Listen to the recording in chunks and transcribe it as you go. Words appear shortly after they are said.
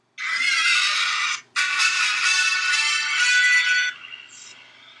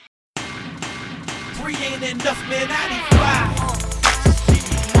enough, man, I need fly.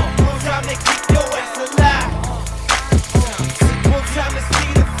 One time to keep your ass alive. One time to see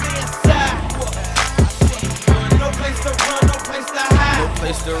the free inside. No place to run, no place to hide. No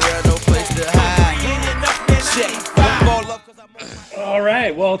place to run, no place to hide. Ain't enough, man, I need fly. All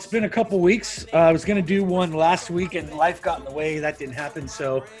right. Well, it's been a couple weeks. I was going to do one last week, and life got in the way. That didn't happen.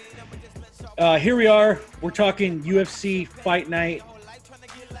 So here we are. We're talking UFC Fight Night,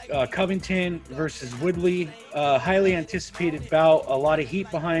 Covington versus Woodley. Highly anticipated bout. A lot of heat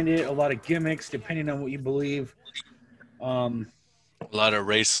behind it. A lot of gimmicks, depending on what you believe. A lot of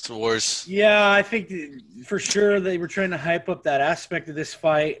race wars. Yeah, I think for sure they were trying to hype up that aspect of this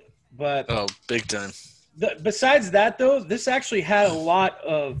fight. But big time. Besides that, though, this actually had a lot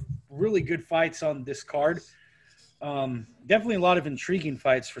of really good fights on this card. Definitely a lot of intriguing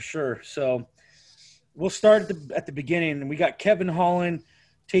fights for sure. So we'll start at the beginning. We got Kevin Holland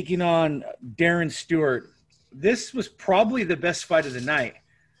taking on Darren Stewart. This was probably the best fight of the night.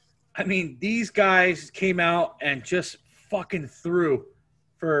 I mean, these guys came out and just fucking threw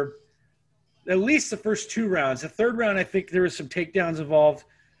for at least the first two rounds. The third round, I think there was some takedowns involved,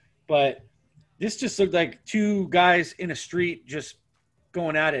 but this just looked like two guys in a street just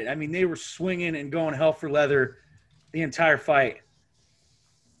going at it. I mean, they were swinging and going hell for leather the entire fight.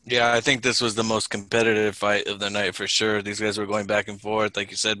 Yeah, I think this was the most competitive fight of the night for sure. These guys were going back and forth,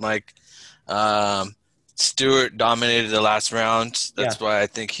 like you said, Mike. Stewart dominated the last round. That's why I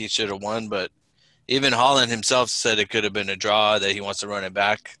think he should have won. But even Holland himself said it could have been a draw, that he wants to run it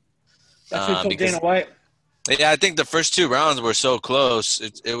back. That's what told Dana White. Yeah, I think the first two rounds were so close.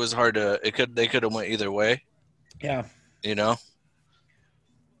 It was hard to – they could have went either way. Yeah. You know?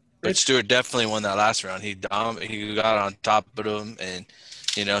 But Stewart definitely won that last round. He got on top of him, and,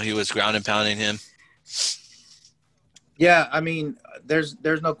 you know, he was ground and pounding him. Yeah, I mean, there's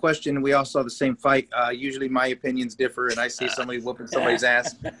no question. We all saw the same fight. Usually my opinions differ, and I see somebody whooping somebody's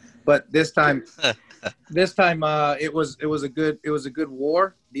ass. But this time, it was a good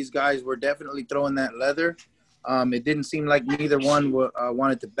war. These guys were definitely throwing that leather. It didn't seem like neither one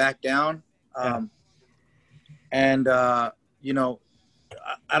wanted to back down. And you know,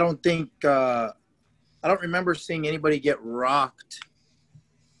 I don't remember seeing anybody get rocked.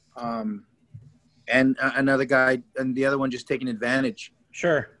 And another guy and the other one just taking advantage.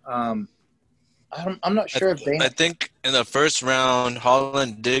 Sure. I'm not sure if Dana. I think in the first round,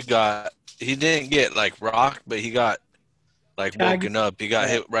 Holland he didn't get like rocked, but he got like woken up. He got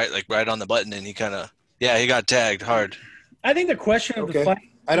hit right on the button, and he he got tagged hard. I think the question of the fight.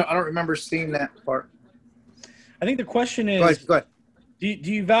 I don't remember seeing that part. I think the question is, go ahead. Do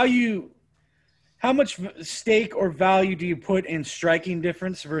you value how much stake or value do you put in striking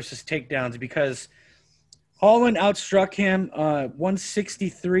difference versus takedowns? Because Holland outstruck him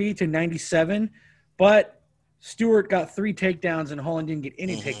 163 to 97, but Stewart got 3 takedowns and Holland didn't get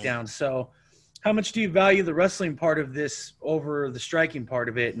any takedowns. So how much do you value the wrestling part of this over the striking part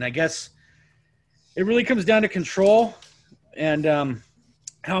of it? And I guess it really comes down to control and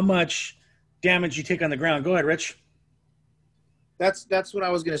how much damage you take on the ground. Go ahead, Rich. That's what I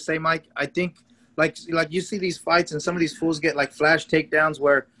was going to say, Mike. I think like you see these fights and some of these fools get like flash takedowns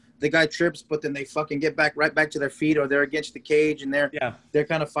where the guy trips, but then they fucking get right back to their feet, or they're against the cage and they're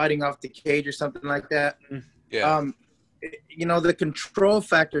kind of fighting off the cage or something like that. Yeah. You know, the control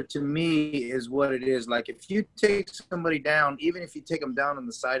factor to me is what it is. Like if you take somebody down, even if you take them down on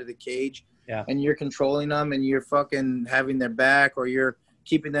the side of the cage and you're controlling them and you're fucking having their back, or you're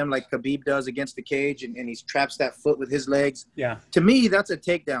keeping them like Khabib does against the cage, and he traps that foot with his legs. Yeah. To me, that's a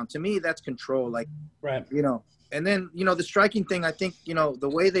takedown. To me, that's control. Like, you know, and then, you know, the striking thing, I think, you know, the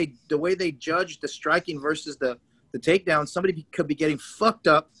way they judge the striking versus the takedown, somebody could be getting fucked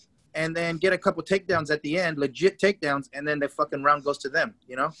up and then get a couple takedowns at the end, legit takedowns, and then the fucking round goes to them,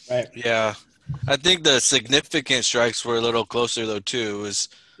 you know? Right. Yeah. I think the significant strikes were a little closer, though, too. It was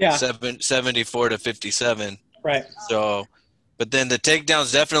 74 to 57. Right. So, but then the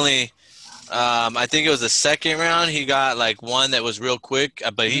takedowns definitely, I think it was the second round, he got like one that was real quick,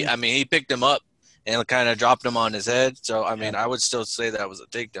 but he picked him up and kind of dropped him on his head. So, I mean, I would still say that was a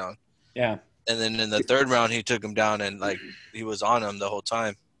takedown. Yeah. And then in the third round, he took him down and like he was on him the whole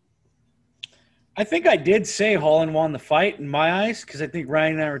time. I think I did say Holland won the fight in my eyes, because I think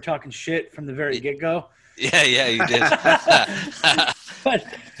Ryan and I were talking shit from the very get-go. Yeah, you did. But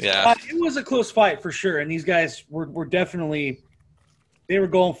it was a close fight for sure, and these guys were definitely – they were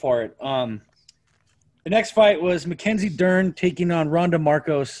going for it. The next fight was Mackenzie Dern taking on Ronda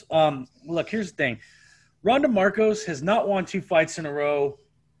Marcos. Look, here's the thing. Ronda Marcos has not won 2 fights in a row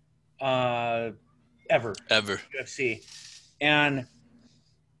ever. Ever. UFC. And –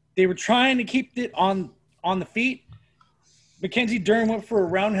 they were trying to keep it on on the feet, Mackenzie Dern went for a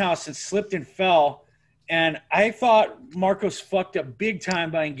roundhouse and slipped and fell. And I thought Marcos fucked up big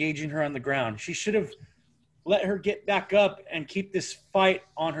time by engaging her on the ground. She should have let her get back up and keep this fight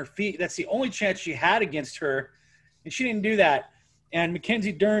on her feet. That's the only chance she had against her, and she didn't do that. And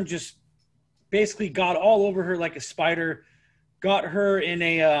Mackenzie Dern just basically got all over her like a spider, got her in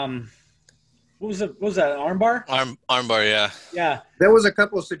a what was that, an armbar? Armbar, yeah. Yeah. There was a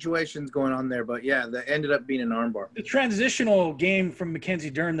couple of situations going on there, but yeah, that ended up being an armbar. The transitional game from Mackenzie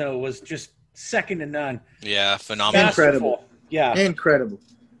Dern, though, was just second to none. Yeah, phenomenal. Incredible. Yeah. Incredible.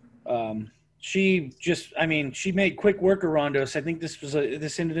 She just, I mean, she made quick work of Rondos. I think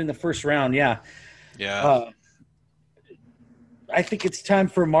this ended in the first round. Yeah. Yeah. I think it's time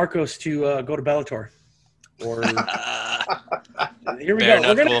for Marcos to go to Bellator. Or here we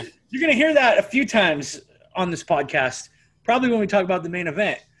go. You're gonna hear that a few times on this podcast, probably when we talk about the main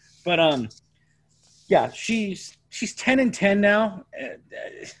event. But yeah, she's 10-10 now.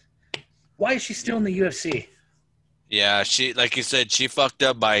 Why is she still in the UFC? Yeah, she, like you said, she fucked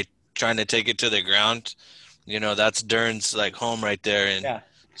up by trying to take it to the ground. You know, that's Dern's like home right there, and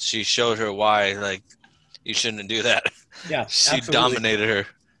she showed her why. Like, you shouldn't do that. Yeah, she absolutely dominated her.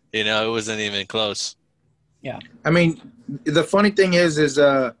 You know, it wasn't even close. Yeah. I mean, the funny thing is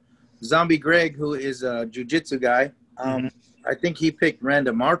Zombie Greg, who is a jiu-jitsu guy, I think he picked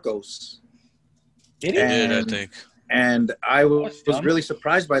Randa Marcos. Did he? He did, I think. And I was really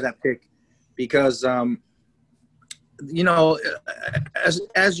surprised by that pick because, you know,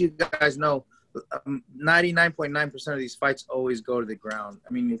 as you guys know, 99.9% of these fights always go to the ground.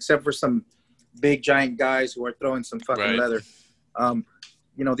 I mean, except for some big giant guys who are throwing some fucking leather.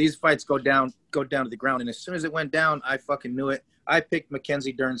 You know, these fights go down to the ground. And as soon as it went down, I fucking knew it. I picked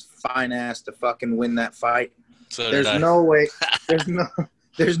Mackenzie Dern's fine ass to fucking win that fight. So there's no way.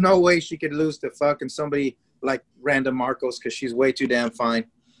 There's no way she could lose to fucking somebody like Randa Marcos because she's way too damn fine.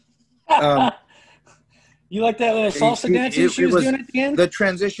 You like that little salsa dancing she was doing at the end? The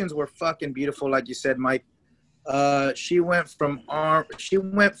transitions were fucking beautiful, like you said, Mike. She went from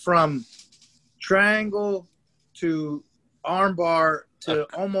triangle to armbar to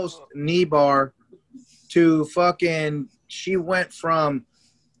almost knee bar to fucking. She went from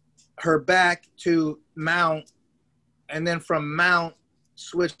her back to mount, and then from mount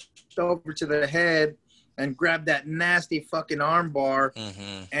switched over to the head and grabbed that nasty fucking armbar.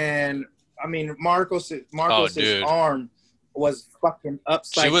 And I mean, Marcos's arm was fucking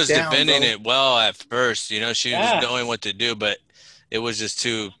upside down. She was defending bro. it well at first. You know, she was knowing what to do, but it was just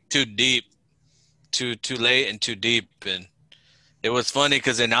too deep, too late and too deep. And it was funny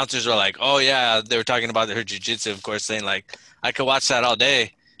because the announcers were like, "Oh yeah," they were talking about her jiu-jitsu, of course, saying like, "I could watch that all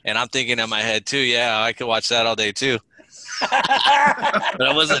day." And I'm thinking in my head too, "Yeah, I could watch that all day too." But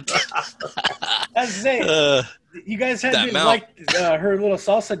I wasn't. That's it. You guys had to like her little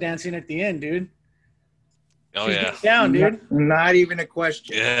salsa dancing at the end, dude. Oh She's yeah, down, dude. Not even a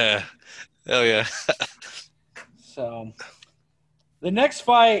question. Yeah. Oh yeah. So, the next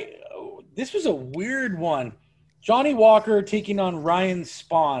fight, this was a weird one. Johnny Walker taking on Ryan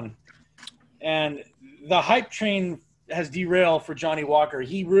Spawn, and the hype train has derailed for Johnny Walker.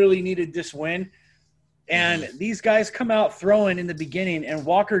 He really needed this win. And these guys come out throwing in the beginning, and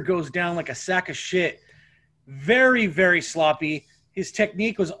Walker goes down like a sack of shit. Very, very sloppy. His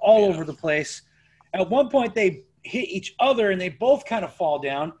technique was all over the place. At one point, they hit each other, and they both kind of fall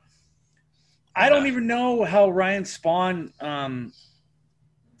down. I don't even know how Ryan Spawn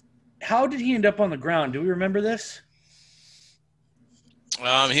how did he end up on the ground? Do we remember this?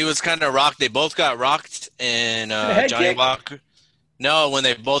 He was kind of rocked. They both got rocked, and Johnny kick? Walker. No, when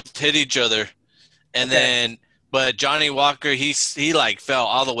they both hit each other. And then, but Johnny Walker, he like fell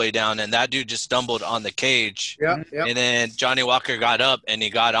all the way down, and that dude just stumbled on the cage. Yeah. And then Johnny Walker got up, and he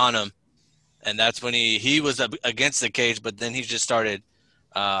got on him, and that's when he was against the cage, but then he just started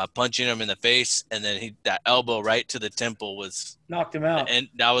punching him in the face, and then that elbow right to the temple was knocked him out, and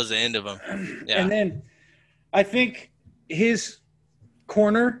that was the end of him. Yeah. And then I think his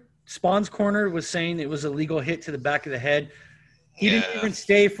corner, Spawn's corner, was saying it was a legal hit to the back of the head. He didn't even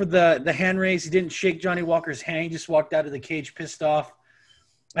stay for the hand raise. He didn't shake Johnny Walker's hand. He just walked out of the cage pissed off.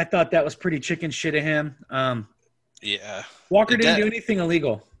 I thought that was pretty chicken shit of him. Walker didn't do anything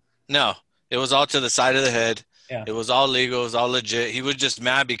illegal. No, it was all to the side of the head. Yeah. It was all legal. It was all legit. He was just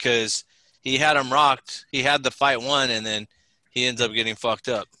mad because he had him rocked. He had the fight won, and then he ends up getting fucked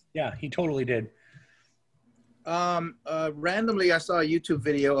up. Yeah, he totally did. Randomly, I saw a YouTube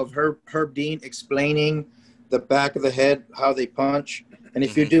video of Herb Dean explaining the back of the head, how they punch. And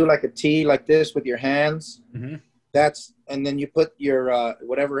if you do like a T like this with your hands, and then you put your,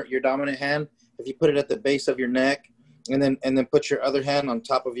 whatever, your dominant hand, if you put it at the base of your neck and then put your other hand on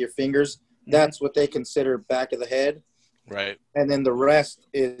top of your fingers, that's what they consider back of the head. Right. And then the rest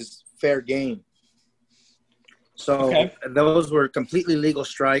is fair game. So those were completely legal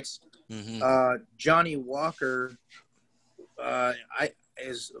strikes. Johnny Walker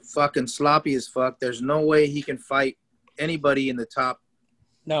is fucking sloppy as fuck. There's no way he can fight anybody in the top.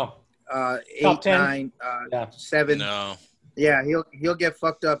 No. 8, Top 10. 9, 7. No. Yeah, he'll get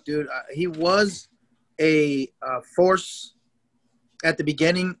fucked up, dude. He was a force at the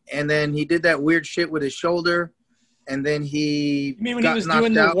beginning, and then he did that weird shit with his shoulder, and then he. You mean when he was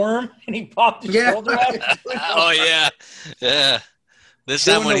doing the worm and he popped his shoulder out? Oh yeah. This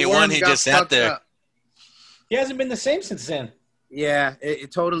time when he won, he just sat there. Up. He hasn't been the same since then. Yeah, a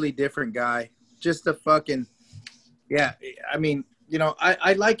totally different guy. Just a fucking. Yeah, I mean. You know,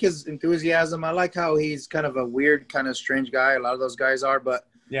 I like his enthusiasm. I like how he's kind of a weird, kind of strange guy. A lot of those guys are, but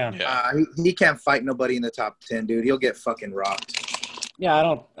he can't fight nobody in the top 10, dude. He'll get fucking rocked. Yeah, I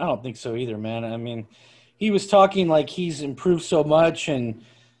don't think so either, man. I mean, he was talking like he's improved so much, and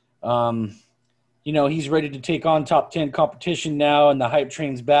you know, he's ready to take on top 10 competition now, and the hype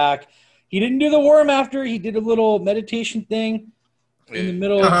train's back. He didn't do the worm after. He did a little meditation thing in the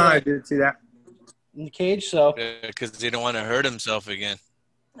middle. I did see that. In the cage, so because he don't want to hurt himself again.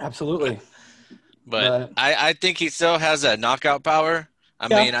 Absolutely. But I think he still has that knockout power. I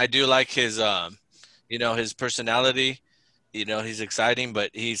mean, I do like his you know, his personality. You know, he's exciting,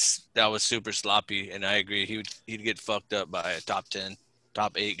 but that was super sloppy, and I agree he'd get fucked up by a top 10,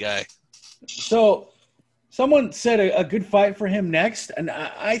 top 8 guy. So someone said a good fight for him next, and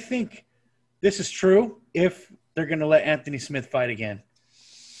I think this is true if they're going to let Anthony Smith fight again.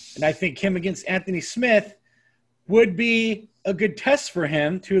 And I think him against Anthony Smith would be a good test for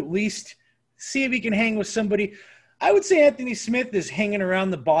him to at least see if he can hang with somebody. I would say Anthony Smith is hanging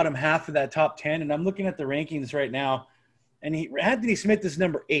around the bottom half of that top 10, and I'm looking at the rankings right now, and Anthony Smith is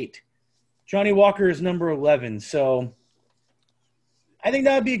number 8. Johnny Walker is number 11. So I think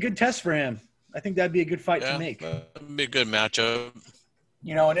that would be a good test for him. I think that would be a good fight to make. That'd be a good matchup.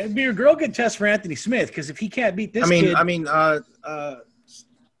 You know, and it would be a real good test for Anthony Smith, because if he can't beat this kid.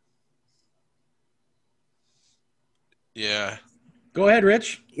 Yeah. Go ahead,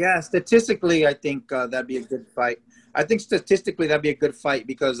 Rich. Yeah, statistically, I think that'd be a good fight. I think statistically that'd be a good fight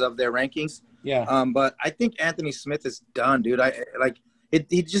because of their rankings. Yeah. But I think Anthony Smith is done, dude.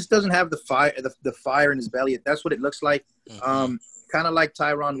 He just doesn't have the fire in his belly. That's what it looks like. Kind of like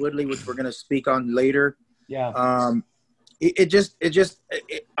Tyron Woodley, which we're gonna speak on later. Yeah. I'm just,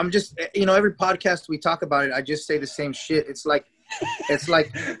 you know, every podcast we talk about it, I just say the same shit. It's like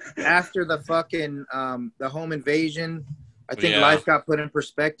after the fucking the home invasion, I think life got put in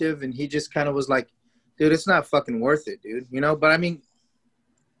perspective, and he just kind of was like, dude, it's not fucking worth it, dude. You know, but I mean,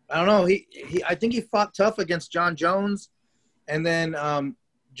 I don't know. I think he fought tough against John Jones, and then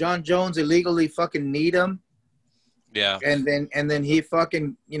John Jones illegally fucking kneed him. Yeah. And then he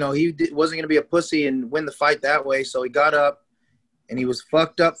fucking, you know, wasn't going to be a pussy and win the fight that way. So he got up, and he was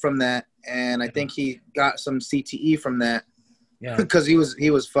fucked up from that. And I think he got some CTE from that. Yeah. Because he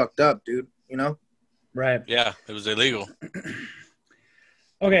was fucked up, dude, you know? Right. Yeah, it was illegal.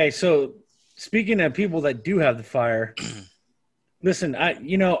 Okay, so speaking of people that do have the fire, listen, I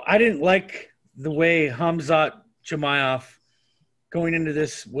didn't like the way Khamzat Chimaev going into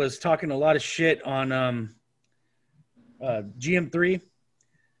this was talking a lot of shit on GM3.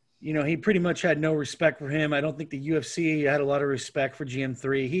 You know, he pretty much had no respect for him. I don't think the UFC had a lot of respect for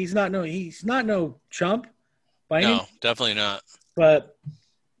GM3. He's not no chump by any. No, definitely not. But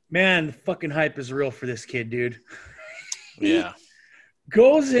man, the fucking hype is real for this kid, dude. Yeah.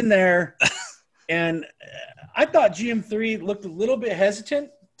 Goes in there, and I thought GM3 looked a little bit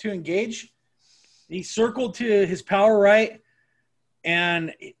hesitant to engage. He circled to his power right,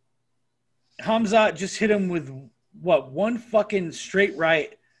 and Khamzat just hit him with one fucking straight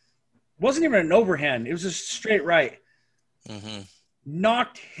right. Wasn't even an overhand. It was just straight right. Mm-hmm.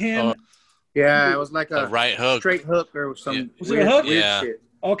 Knocked him. Yeah, it was like a right hook, straight hook, or some was it a hook? Weird shit.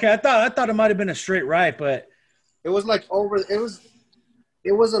 Okay, I thought it might have been a straight right, but it was like it was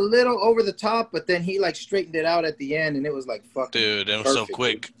a little over the top, but then he like straightened it out at the end, and it was like fucking. Dude, it was so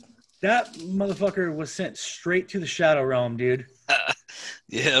quick. Dude. That motherfucker was sent straight to the shadow realm, dude.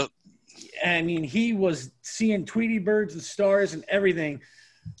 Yeah. I mean, he was seeing Tweety birds and stars and everything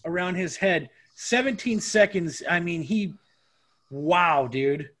around his head. 17 seconds. I mean, wow,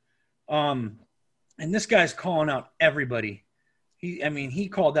 dude. And this guy's calling out everybody. He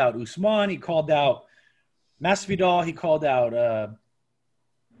called out Usman. He called out Masvidal. He called out,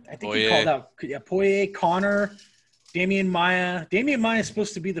 he called out Poirier, Connor. Damian Maia. Damian Maia is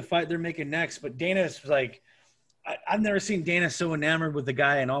supposed to be the fight they're making next, but Dana's like, I've never seen Dana so enamored with the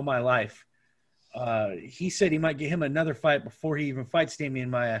guy in all my life. He said he might get him another fight before he even fights Damian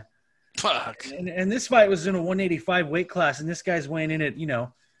Maia. Fuck. And this fight was in a 185 weight class, and this guy's weighing in at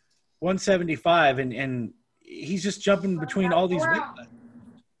 175, and he's just jumping between all these weight classes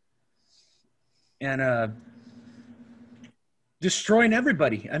and destroying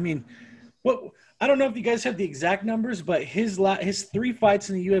everybody. I mean, I don't know if you guys have the exact numbers, but his 3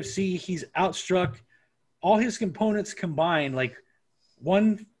 fights in the UFC, he's outstruck all his components combined like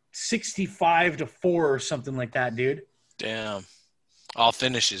 165-4 or something like that, dude. Damn. All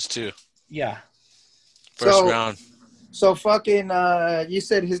finishes too. Yeah. First round. So fucking you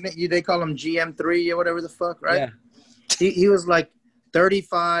said his name, they call him GM3 or whatever the fuck, right? Yeah. He was like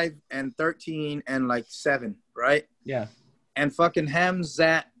 35 and 13 and like 7, right? Yeah. And fucking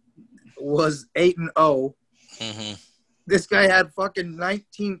Hamzat was 8-0. Mm-hmm. This guy had fucking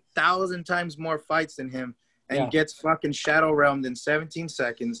 19,000 times more fights than him and gets fucking shadow realmed in 17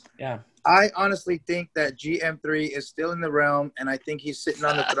 seconds. Yeah. I honestly think that GM3 is still in the realm, and I think he's sitting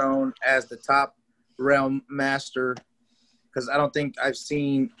on the throne as the top realm master, because I don't think I've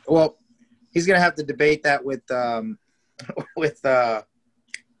seen – well, he's going to have to debate that with fucking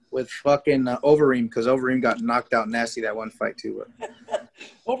Overeem, because Overeem got knocked out nasty that one fight too.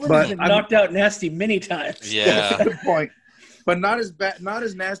 Overeem's been knocked out nasty many times. Yeah. Good point. But not as bad, not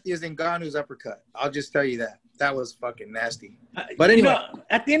as nasty as Ngannou's uppercut. I'll just tell you that. That was fucking nasty. But anyway,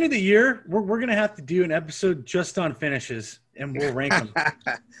 at the end of the year, we're gonna have to do an episode just on finishes, and we'll rank them.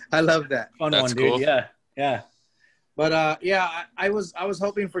 I love that. Fun That's one, cool. dude. Yeah. But I was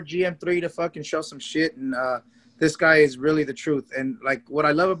hoping for GM3 to fucking show some shit, and this guy is really the truth. And like what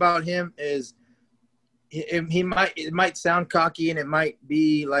I love about him is it might sound cocky, and it might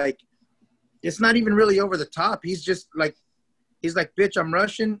be like it's not even really over the top. He's just like bitch, I'm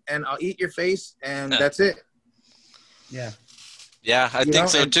Russian, and I'll eat your face, and that's it. Yeah. Yeah, I think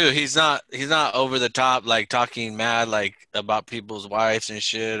so too. He's not over the top, like talking mad like about people's wives and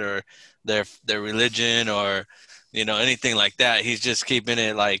shit, or their religion, or anything like that. He's just keeping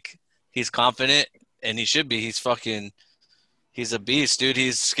it like he's confident, and he should be. He's a beast, dude.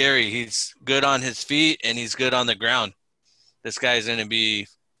 He's scary. He's good on his feet, and he's good on the ground. This guy's gonna be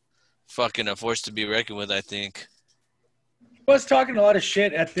fucking a force to be reckoned with, I think. He was talking a lot of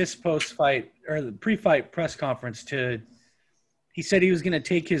shit at this post-fight or the pre-fight press conference. He said he was going to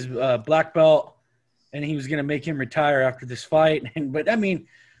take his black belt and he was going to make him retire after this fight. But I mean,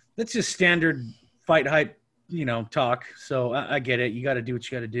 that's just standard fight hype, talk. So I get it. You got to do what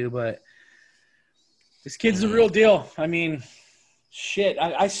you got to do. But this kid's the real deal. I mean, shit.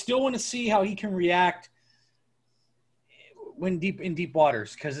 I still want to see how he can react when in deep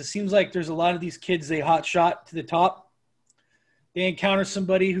waters, because it seems like there's a lot of these kids they hot shot to the top. They encounter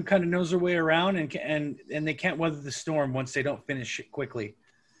somebody who kind of knows their way around, and they can't weather the storm once they don't finish it quickly.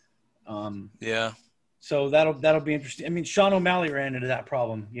 Yeah. So that'll be interesting. I mean, Sean O'Malley ran into that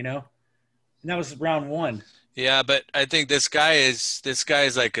problem, and that was round 1. Yeah, but I think this guy is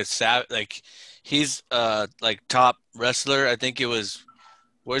like he's like top wrestler. I think it was,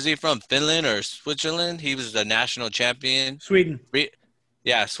 where's he from? Finland or Switzerland? He was the national champion. Sweden.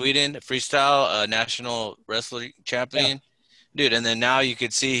 Yeah, Sweden freestyle national wrestling champion. Yeah. Dude, and then now you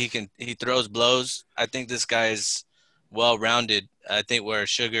could see he throws blows. I think this guy is well-rounded. I think where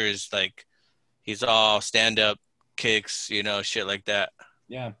Sugar is like, he's all stand-up kicks, shit like that.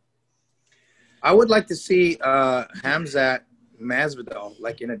 Yeah. I would like to see Hamzat Masvidal,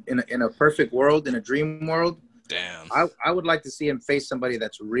 like in a perfect world, in a dream world. Damn. I would like to see him face somebody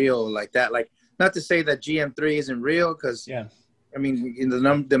that's real like that. Like, not to say that GM3 isn't real, because I mean, in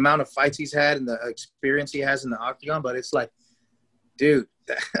the amount of fights he's had and the experience he has in the octagon, but it's like, dude,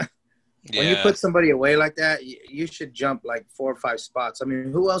 when you put somebody away like that, you should jump like 4 or 5 spots. I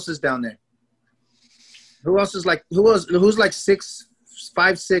mean, who else is down there? Who's like 6'5",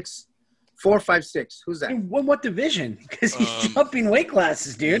 6'4", 5'6"? Who's that? In what division? Because he's jumping weight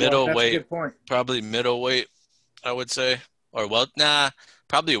classes, dude. Middleweight. That's a good point. Probably middleweight, I would say. Or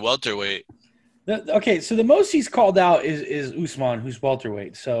probably welterweight. Okay, so the most he's called out is Usman, who's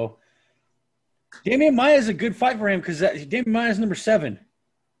welterweight. So Damian Maia is a good fight for him because Damian Maia is number 7.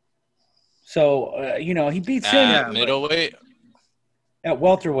 So, he beats him at middleweight? At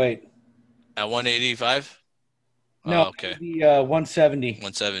welterweight. At 185? No, okay. 170.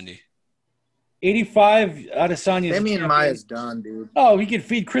 170. 85, Adesanya's Damian Maia's done, dude. Oh, he could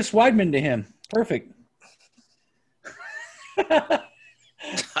feed Chris Weidman to him. Perfect.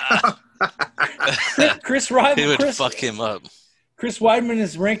 Chris Weidman. He would fuck him up. Chris Weidman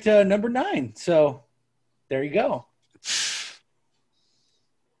is ranked number 9. So there you go.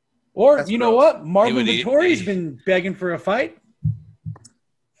 Or That's you know gross. what? Marvin Vittori's been begging for a fight.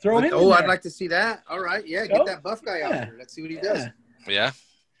 Throw him in there. I'd like to see that. All right, yeah, get that buff guy out there. Let's see what he does. Yeah,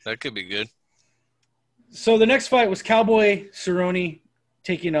 that could be good. So the next fight was Cowboy Cerrone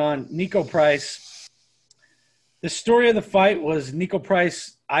taking on Nico Price. The story of the fight was Nico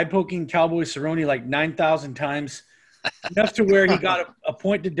Price eye-poking Cowboy Cerrone like 9,000 times, enough to where he got a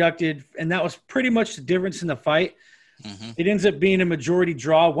point deducted, and that was pretty much the difference in the fight. Mm-hmm. It ends up being a majority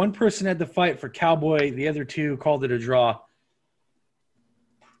draw. One person had the fight for Cowboy. The other two called it a draw.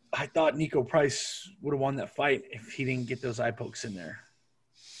 I thought Nico Price would have won that fight if he didn't get those eye pokes in there.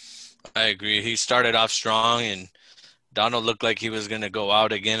 I agree. He started off strong, and Donald looked like he was going to go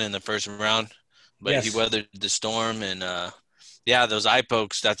out again in the first round, but he weathered the storm. And those eye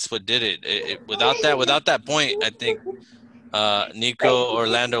pokes, that's what did it. Without that point, I think Nico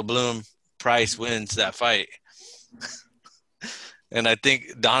Orlando Bloom Price wins that fight. And I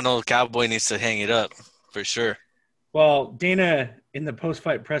think Donald Cowboy needs to hang it up for sure. Well, Dana in the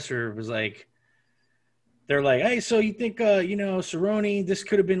post-fight presser was like, they're like, hey, so you think, Cerrone, this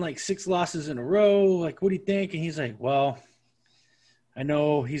could have been like 6 losses in a row. Like, what do you think? And he's like, well, I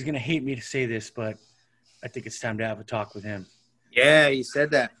know he's going to hate me to say this, but I think it's time to have a talk with him. Yeah, he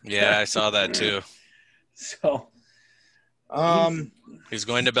said that. Yeah, I saw that too. So, he's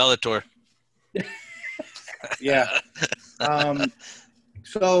going to Bellator. Yeah.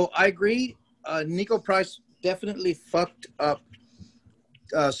 So I agree. Nico Price definitely fucked up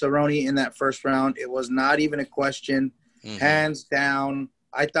Cerrone in that first round. It was not even a question. Mm-hmm. Hands down.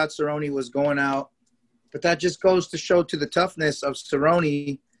 I thought Cerrone was going out. But that just goes to show to the toughness of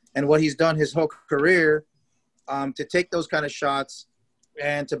Cerrone and what he's done his whole career to take those kind of shots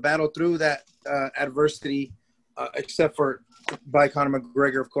and to battle through that adversity, except for by Conor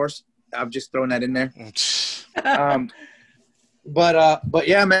McGregor, of course. I'm just throwing that in there. But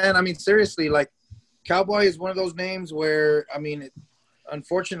yeah, man, I mean, seriously, like, Cowboy is one of those names where, I mean,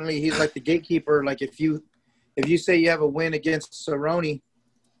 unfortunately, he's like the gatekeeper. Like, if you say you have a win against Cerrone,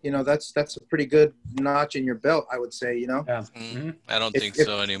 that's a pretty good notch in your belt, I would say, Yeah. Mm-hmm. I don't think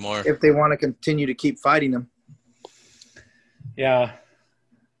so anymore. If they want to continue to keep fighting him. Yeah.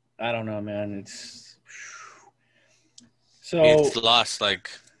 I don't know, man. He's lost,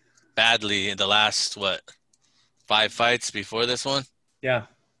 like, badly in the last, 5 fights before this one? Yeah.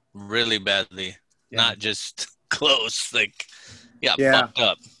 Really badly. Yeah. Not just close. Like, yeah, fucked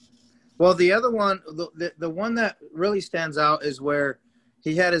up. Well, the other one, the one that really stands out is where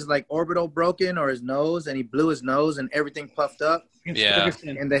he had his, like, orbital broken or his nose, and he blew his nose and everything puffed up. Yeah.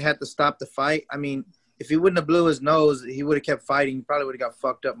 And they had to stop the fight. I mean, if he wouldn't have blew his nose, he would have kept fighting. He probably would have got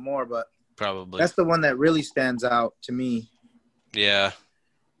fucked up more, but probably that's the one that really stands out to me. Yeah.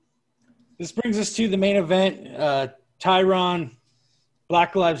 This brings us to the main event. Tyron,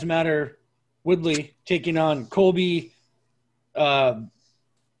 Black Lives Matter, Woodley taking on Colby, Trump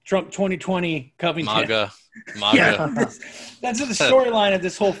 2020, Covington. MAGA. Yeah, that's what the storyline of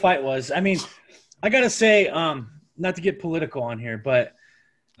this whole fight was. I mean, I got to say, not to get political on here, but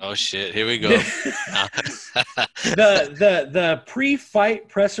oh shit, here we go. the pre-fight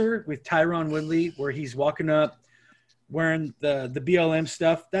presser with Tyron Woodley, where he's walking up wearing the BLM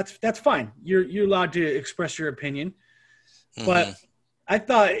stuff, that's fine. You're allowed to express your opinion. Mm-hmm. But I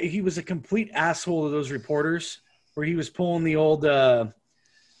thought he was a complete asshole to those reporters, where he was pulling the old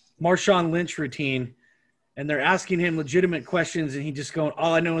Marshawn Lynch routine, and they're asking him legitimate questions, and he just going,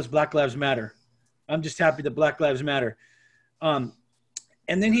 all I know is Black Lives Matter. I'm just happy that Black Lives Matter. And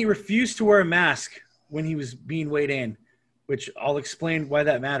then he refused to wear a mask when he was being weighed in, which I'll explain why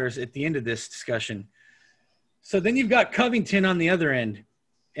that matters at the end of this discussion. So then you've got Covington on the other end,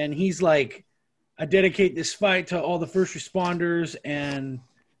 and he's like, I dedicate this fight to all the first responders and,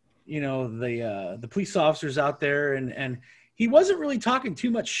 the police officers out there. And he wasn't really talking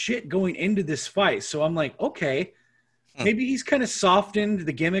too much shit going into this fight. So I'm like, okay, maybe he's kind of softened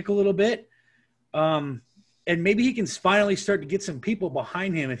the gimmick a little bit. And maybe he can finally start to get some people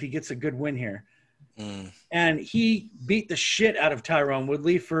behind him if he gets a good win here. Mm. And he beat the shit out of Tyron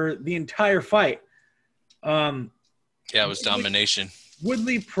Woodley for the entire fight. It was domination.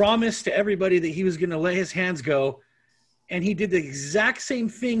 Woodley promised to everybody that he was going to let his hands go, and he did the exact same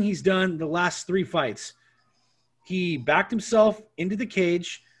thing he's done the last 3 fights. He backed himself into the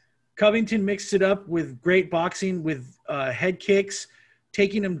cage. Covington mixed it up with great boxing, with head kicks,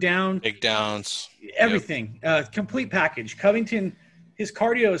 taking him down. Takedowns. Everything. Yep. Complete package. Covington, his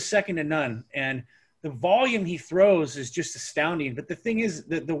cardio is second to none, and the volume he throws is just astounding. But the thing is,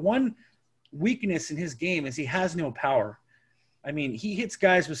 the one weakness in his game is he has no power. I mean, he hits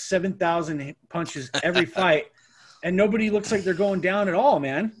guys with 7,000 punches every fight, and nobody looks like they're going down at all,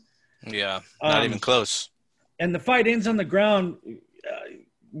 man. Yeah, not even close. And the fight ends on the ground.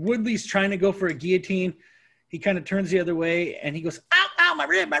 Woodley's trying to go for a guillotine. He kind of turns the other way, and he goes, "Ow, ow, my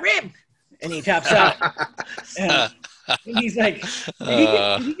rib," and he taps out. And he's like,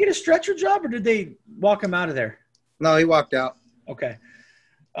 did he get a stretcher job, or did they walk him out of there? No, he walked out. Okay.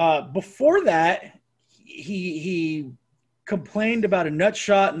 Before that, he complained about a nut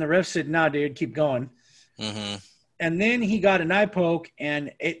shot, and the ref said, "Nah, dude, keep going." Mm-hmm. And then he got an eye poke,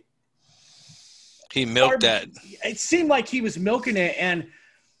 and he milked that. It seemed like he was milking it. And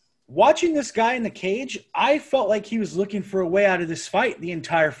watching this guy in the cage, I felt like he was looking for a way out of this fight the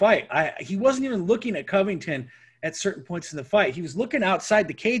entire fight. He wasn't even looking at Covington at certain points in the fight. He was looking outside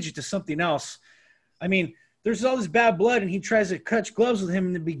the cage to something else. I mean, there's all this bad blood, and he tries to touch gloves with him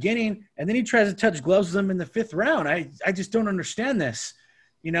in the beginning, and then he tries to touch gloves with him in the 5th round. I just don't understand this,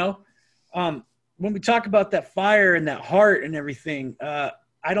 you know? When we talk about that fire and that heart and everything,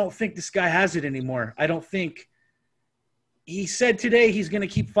 I don't think this guy has it anymore. I don't think – he said today he's going to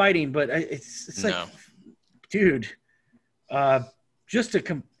keep fighting, but it's like, dude,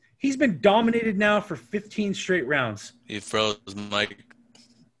 he's been dominated now for 15 straight rounds. He froze, Mike.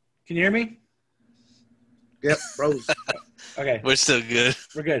 Can you hear me? Yep, froze. Okay. We're still good.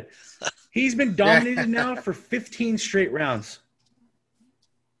 We're good. He's been dominated now for 15 straight rounds.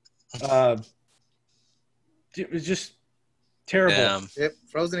 It was just terrible. Damn. Yep,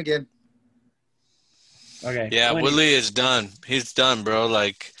 frozen again. Okay. Yeah, Woodley is done. He's done, bro.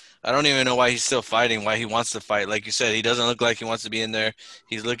 Like, I don't even know why he's still fighting, why he wants to fight. Like you said, he doesn't look like he wants to be in there.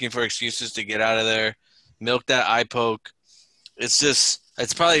 He's looking for excuses to get out of there. Milk that eye poke. It's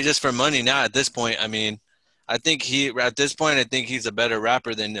probably just for money now at this point. I mean, I think at this point, I think he's a better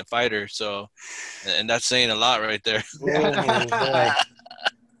rapper than a fighter. So, and that's saying a lot right there. Oh, boy.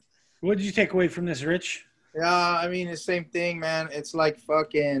 What did you take away from this, Rich? Yeah, I mean, the same thing, man. It's like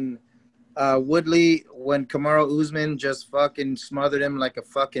fucking Woodley when Kamaru Usman just fucking smothered him like a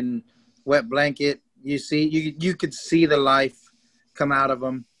fucking wet blanket. You could see the life come out of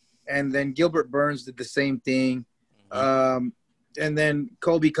him. And then Gilbert Burns did the same thing. And then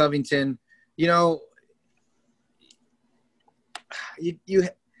Colby Covington, you know, I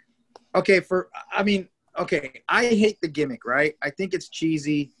hate the gimmick, right? I think it's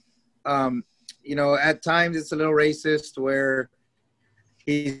cheesy. You know, at times it's a little racist where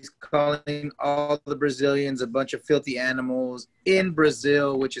he's calling all the Brazilians a bunch of filthy animals in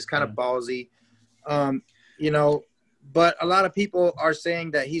Brazil, which is kind of ballsy. You know, but a lot of people are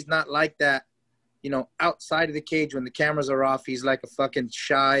saying that he's not like that, you know, outside of the cage when the cameras are off. He's like a fucking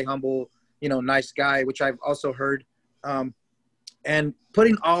shy, humble, you know, nice guy, which I've also heard. And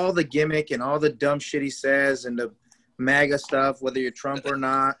putting all the gimmick and all the dumb shit he says and the MAGA stuff, whether you're Trump or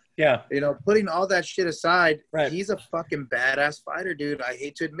not, yeah, you know, putting all that shit aside, right. He's a fucking badass fighter, dude. I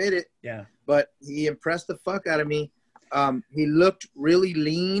hate to admit it. Yeah. But he impressed the fuck out of me. He looked really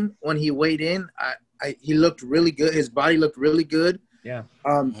lean when he weighed in. He looked really good. His body looked really good. Yeah.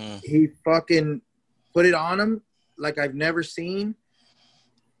 He fucking put it on him like I've never seen.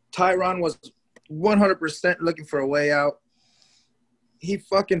 Tyron was 100% looking for a way out. He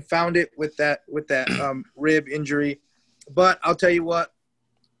fucking found it with that rib injury. But I'll tell you what,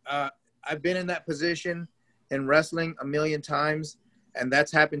 I've been in that position in wrestling a million times, and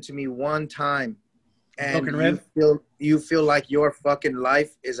that's happened to me one time. And you feel like your fucking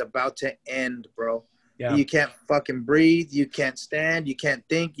life is about to end, bro. Yeah. You can't fucking breathe. You can't stand. You can't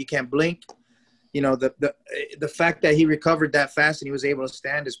think. You can't blink. You know, the fact that he recovered that fast and he was able to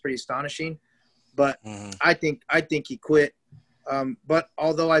stand is pretty astonishing. But I think he quit. But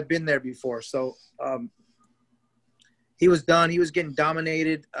although I've been there before, so he was done. He was getting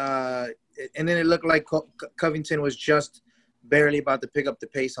dominated. And then it looked like Covington was just barely about to pick up the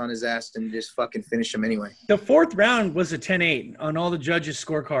pace on his ass and just fucking finish him anyway. The 4th round was a 10-8 on all the judges'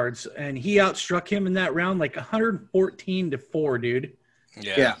 scorecards, and he outstruck him in that round like 114-4, dude.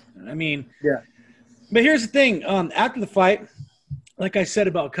 Yeah. I mean, yeah. But here's the thing. After the fight, like I said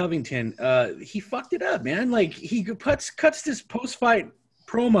about Covington, he fucked it up, man. Like, he cuts this post-fight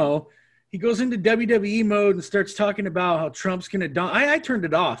promo. He goes into WWE mode and starts talking about how Trump's going to – I turned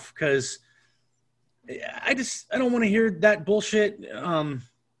it off because I don't want to hear that bullshit.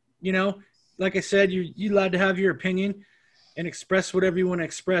 You know, like I said, you're allowed to have your opinion and express whatever you want to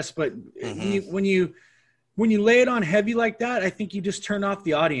express. But when you lay it on heavy like that, I think you just turn off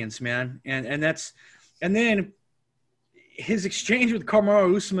the audience, man. And then his exchange with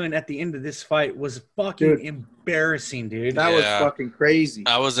Kamaru Usman at the end of this fight was fucking embarrassing, dude. That was fucking crazy.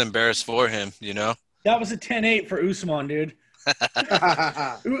 I was embarrassed for him, you know? That was a 10-8 for Usman, dude.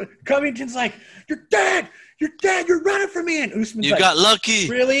 Covington's like, you're dead, you're running from me. And Usman's you got lucky.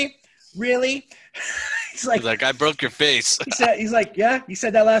 Really? really? He's like, I broke your face. he's like, yeah, you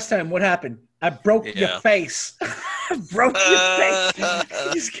said that last time. What happened? I broke your face. I broke your face.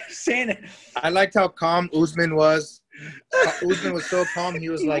 He just kept saying it. I liked how calm Usman was. Usman was so calm. He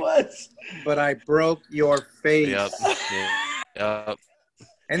was but I broke your face. Yep.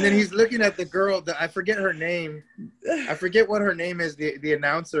 And then he's looking at the girl. I forget her name. I forget what her name is, the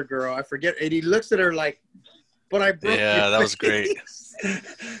announcer girl. I forget. And he looks at her like, but I broke your that face. was great.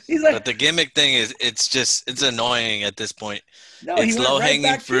 He's like, but the gimmick thing is, it's annoying at this point. No, it's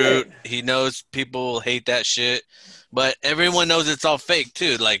low-hanging fruit. It. He knows people hate that shit. But everyone knows it's all fake,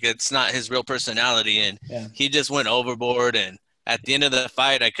 too. Like, it's not his real personality. And he just went overboard. And at the end of the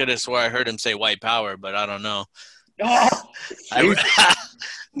fight, I could have swore I heard him say white power, but I don't know. Oh, I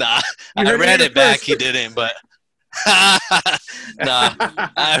read it back. He didn't, but nah.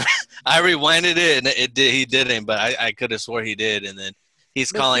 I rewinded it, and it did. He didn't, but I could have swore he did. And then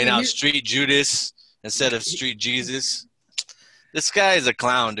he's calling out Street Judas instead of Street Jesus. This guy is a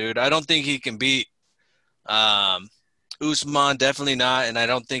clown, dude. I don't think he can beat Usman, definitely not, and I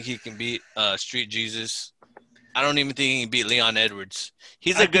don't think he can beat Street Jesus. I don't even think he can beat Leon Edwards.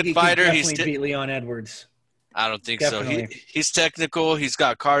 He's a good fighter. He's beat Leon Edwards. I don't think so. He's technical. He's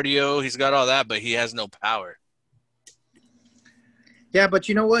got cardio. He's got all that, but he has no power. Yeah, but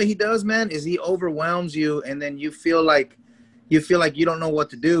you know what he does, man, is he overwhelms you, and then you feel like you don't know what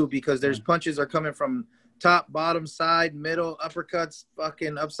to do because there's punches are coming from top, bottom, side, middle, uppercuts,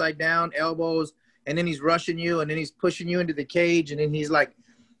 fucking upside down, elbows, and then he's rushing you, and then he's pushing you into the cage, and then he's like,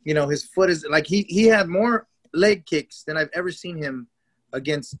 you know, his foot is like he had more leg kicks than I've ever seen him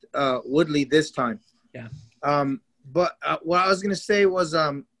against Woodley this time. Yeah. But what I was gonna say was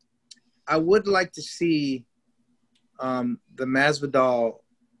I would like to see the Masvidal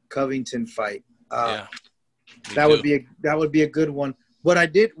Covington fight. That would be a good one. What I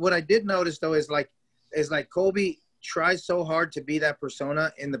did notice though is like Colby tries so hard to be that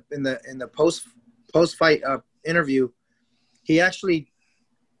persona in the post fight interview. He actually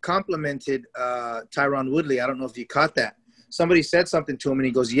complimented Tyron Woodley. I don't know if you caught that. Somebody said something to him, and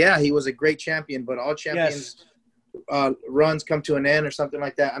he goes, "Yeah, he was a great champion, but all champions runs come to an end," or something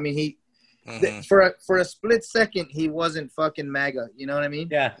like that. I mean, for a split second, he wasn't fucking MAGA. You know what I mean?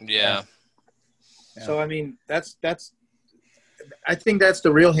 Yeah. So I mean, that's. I think that's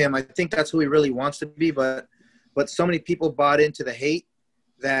the real him. I think that's who he really wants to be. But so many people bought into the hate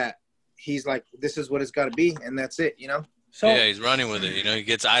that he's like, this is what it's got to be, and that's it. You know? So yeah, he's running with it. You know, he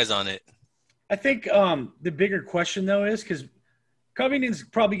gets eyes on it. I think the bigger question though is because Covington's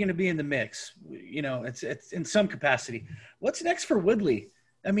probably going to be in the mix. You know, it's in some capacity. What's next for Woodley?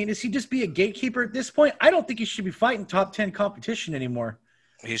 I mean, does he just be a gatekeeper at this point? I don't think he should be fighting top 10 competition anymore.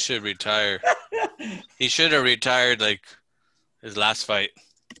 He should retire. He should have retired like his last fight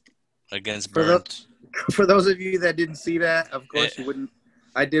against Burns. For those of you that didn't see that, of course you wouldn't.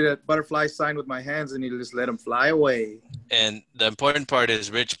 I did a butterfly sign with my hands, and he just let him fly away. And the important part is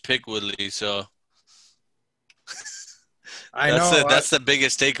Rich picked Woodley, so that's the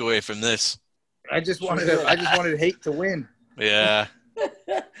biggest takeaway from this. I just wanted hate to win. Yeah.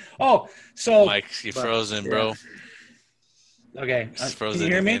 Oh, so Mike, you frozen, bro. Okay, frozen. Can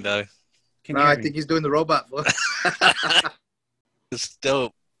you hear me? No, I think he's doing the robot. It's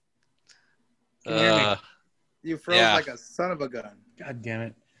dope. Can you hear me? You froze like a son of a gun. God damn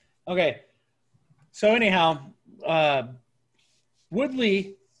it. Okay. So anyhow,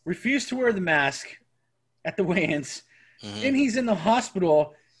 Woodley refused to wear the mask at the weigh-ins. Mm-hmm. Then he's in the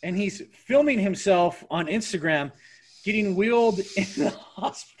hospital, and he's filming himself on Instagram getting wheeled in the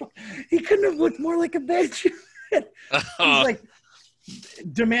hospital. He couldn't have looked more like a Benjamin. He's like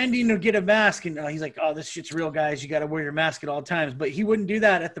demanding to get a mask, and he's like, "Oh, this shit's real, guys. You got to wear your mask at all times." But he wouldn't do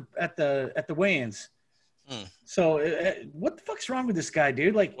that at the weigh-ins. So what the fuck's wrong with this guy,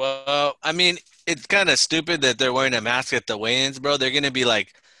 dude? Like, well, I mean, it's kind of stupid that they're wearing a mask at the weigh-ins, bro. They're gonna be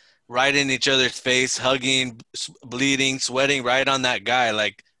like right in each other's face, hugging, bleeding, sweating right on that guy.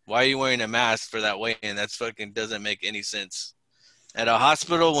 Like, why are you wearing a mask for that weigh-in? That fucking doesn't make any sense. At a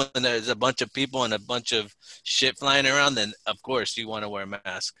hospital, when there's a bunch of people and a bunch of shit flying around, then of course you want to wear a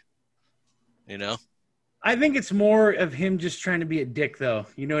mask. You know? I think it's more of him just trying to be a dick, though.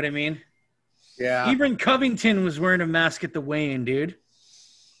 You know what I mean? Yeah. Even Covington was wearing a mask at the weigh-in, dude.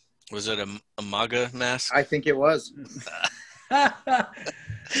 Was it a MAGA mask? I think it was.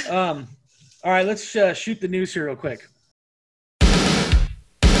 All right, let's shoot the news here real quick.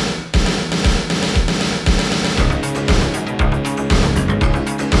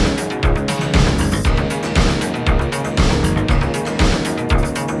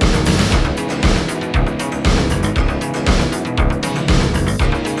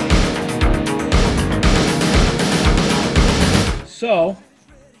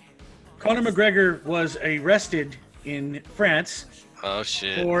 Conor McGregor was arrested in France Oh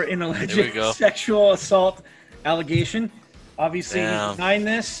shit! for an Here we alleged go. sexual assault allegation. Obviously, Damn. he's denying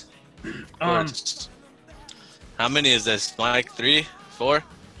this. Of course. How many is this, Mike? 3, 4?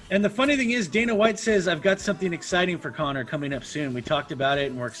 And the funny thing is, Dana White says, I've got something exciting for Conor coming up soon. We talked about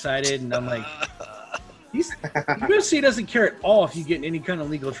it, and we're excited. And I'm like, UFC doesn't care at all if you get in any kind of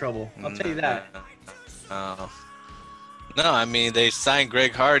legal trouble. I'll tell you that. No, I mean, they signed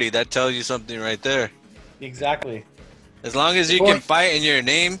Greg Hardy. That tells you something right there. Exactly. As long as you can fight in your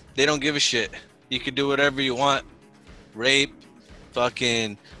name, they don't give a shit. You can do whatever you want. Rape,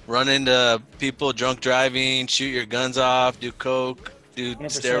 fucking run into people drunk driving, shoot your guns off, do coke, do 100%.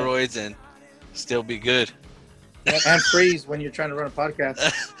 steroids, and still be good. And freeze when you're trying to run a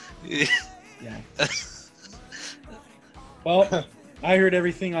podcast. Yeah. Well, I heard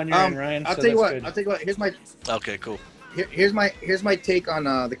everything on your end, Ryan. I'll so tell you that's what. good. I'll tell you what. Here's my Okay, cool. here's my take on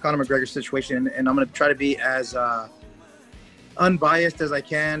the Conor McGregor situation, and I'm gonna try to be as unbiased as I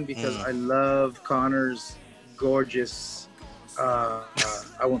can because I love Conor's gorgeous. I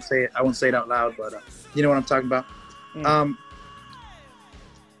won't say it out loud, but you know what I'm talking about.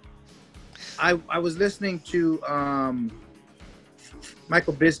 I was listening to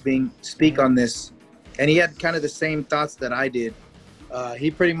Michael Bisping speak on this, and he had kind of the same thoughts that I did. He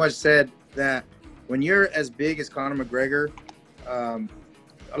pretty much said that when you're as big as Conor McGregor, a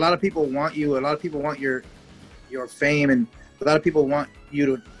lot of people want you. A lot of people want your fame, and a lot of people want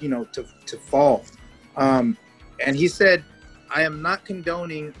you to fall. And he said, I am not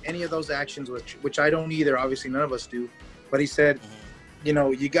condoning any of those actions, which I don't either. Obviously, none of us do. But he said,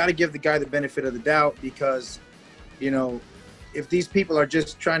 you got to give the guy the benefit of the doubt because, if these people are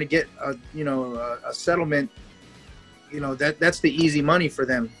just trying to get a settlement, that's the easy money for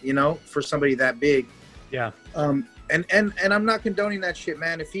them, for somebody that big. Yeah. And I'm not condoning that shit,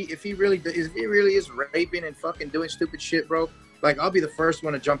 man. If he really is raping and fucking doing stupid shit, bro, like I'll be the first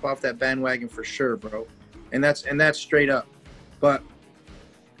one to jump off that bandwagon for sure, bro. And that's straight up. But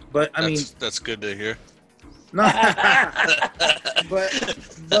I mean, that's good to hear. No,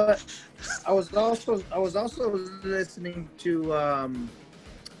 but I was also listening to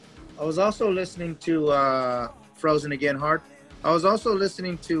Frozen Again Hard. I was also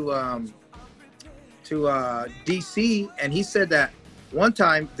listening to DC, and he said that one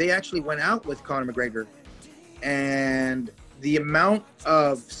time they actually went out with Conor McGregor, and the amount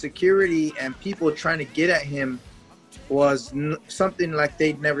of security and people trying to get at him was something like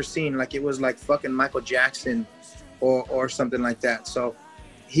they'd never seen. Like it was like fucking Michael Jackson or something like that. So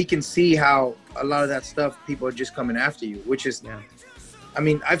he can see how a lot of that stuff, people are just coming after you, which is, I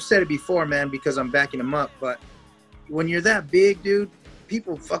mean, I've said it before, man, because I'm backing him up. But when you're that big, dude,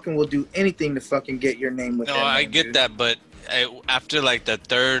 people fucking will do anything to fucking get your name with. No, I get that, but after like the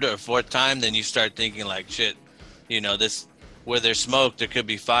third or fourth time, then you start thinking like, shit, this where there's smoke, there could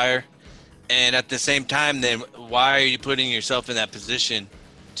be fire. And at the same time, then why are you putting yourself in that position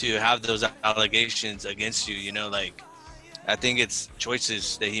to have those allegations against you? Like I think it's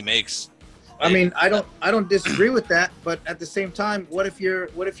choices that he makes. I mean, I don't disagree with that, but at the same time, what if you're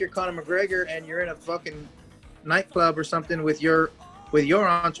Conor McGregor and you're in a fucking nightclub or something with your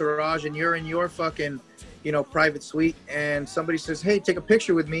entourage and you're in your fucking private suite and somebody says, hey, take a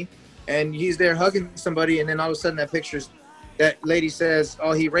picture with me, and he's there hugging somebody, and then all of a sudden that lady says,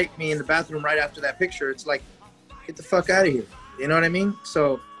 oh, he raped me in the bathroom right after that picture. It's like, get the fuck out of here. You know what I mean?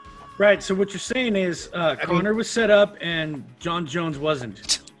 So, right. So what you're saying is Conor was set up and John Jones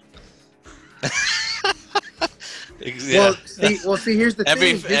wasn't. Yeah. Well, see, here's the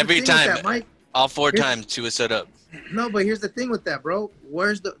thing. Every time, that, Mike, all 4 times she was set up. No, but here's the thing with that, bro.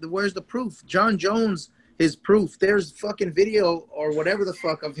 Where's the proof? John Jones is proof. There's fucking video or whatever the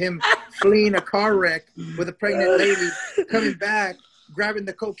fuck of him fleeing a car wreck with a pregnant lady, coming back, grabbing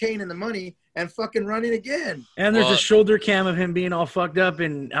the cocaine and the money, and fucking running again. And there's a shoulder cam of him being all fucked up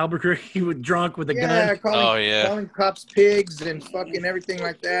in Albuquerque with drunk with a gun. Calling cops pigs and fucking everything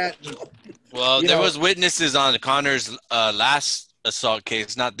like that. Well, there was witnesses on Conor's last assault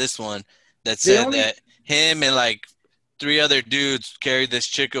case, not this one, that said that him and like 3 other dudes carried this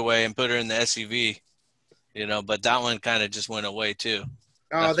chick away and put her in the SUV. But that one kind of just went away too.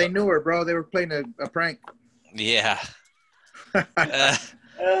 Oh, they knew her, bro. They were playing a prank. Yeah. All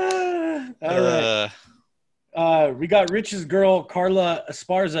right. We got Rich's girl, Carla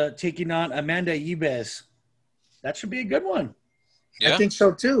Esparza, taking on Amanda Yibes. That should be a good one. Yeah. I think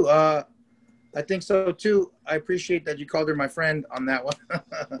so, too. I appreciate that you called her my friend on that one.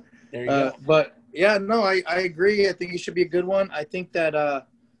 There you go. But, yeah, no, I agree. I think it should be a good one. I think that Are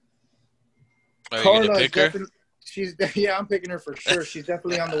you going to pick her? I'm picking her for sure. She's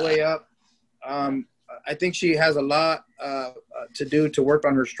definitely on the way up. I think she has a lot to do to work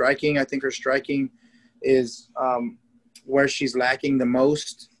on her striking. I think her striking is where she's lacking the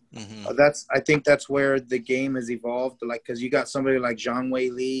most. Mm-hmm. I think that's where the game has evolved. Like, because you got somebody like Zhang Wei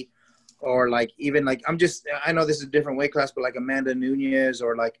Li, or like even like I know this is a different weight class, but like Amanda Nunez,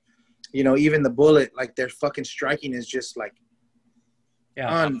 or like, you know, even the Bullet, like their fucking striking is just like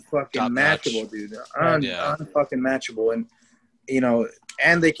unfucking matchable, dude. Unfucking matchable, and you know,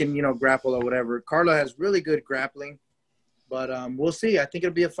 and they can, you know, grapple or whatever. Carla has really good grappling, but we'll see. I think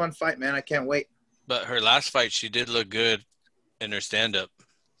it'll be a fun fight, man. I can't wait. But her last fight, she did look good in her stand-up.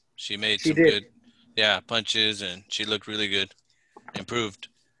 She made some good, punches, and she looked really good. Improved.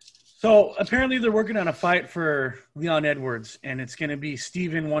 So apparently they're working on a fight for Leon Edwards, and it's going to be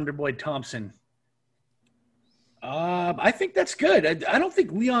Stephen Wonderboy Thompson. I think that's good. I don't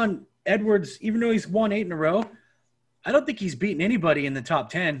think Leon Edwards, even though he's won 8 in a row, I don't think he's beaten anybody in the top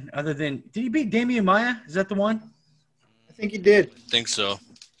 10 other than – did he beat Damian Maia? Is that the one? I think he did. I think so.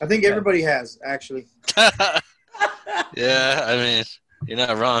 I think everybody has, actually. Yeah, I mean, you're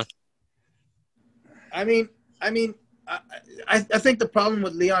not wrong. I think the problem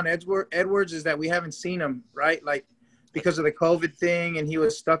with Leon Edwards is that we haven't seen him, right? Like, because of the COVID thing, and he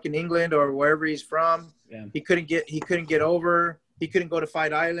was stuck in England or wherever he's from. Yeah. He couldn't get over. He couldn't go to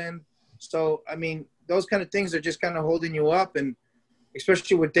Fight Island. So, I mean, those kind of things are just kind of holding you up. And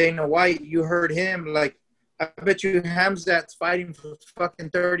especially with Dana White, you heard him, like, I bet you Hamzat's fighting for fucking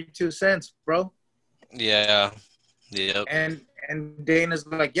 32 cents, bro. Yeah. Yep. And Dana's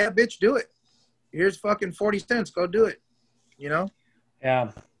like, yeah, bitch, do it. Here's fucking 40 cents. Go do it. You know?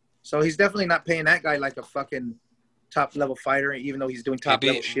 Yeah. So he's definitely not paying that guy like a fucking top-level fighter, even though he's doing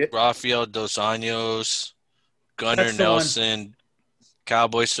top-level shit. Rafael Dos Anjos, Gunnar Nelson,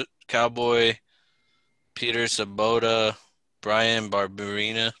 Cowboy, Peter Sabota, Brian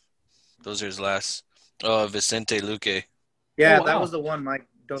Barberina. Those are his last. Oh, Vicente Luque. Yeah, that was the one, Mike.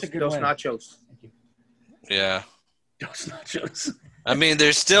 Dos Nachos. Thank you. Yeah. Dos Nachos. I mean,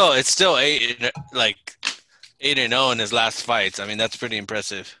 it's still 8-0 in his last fights. I mean, that's pretty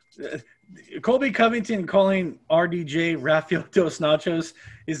impressive. Colby Covington calling RDJ Rafael Dos Nachos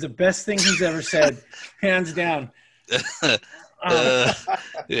is the best thing he's ever said, hands down.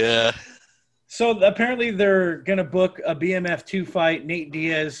 Yeah. So apparently they're going to book a BMF 2 fight, Nate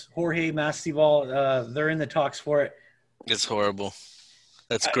Diaz, Jorge Masvidal. They're in the talks for it. It's horrible.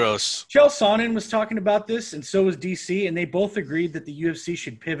 That's gross. Chael Sonnen was talking about this, and so was DC, and they both agreed that the UFC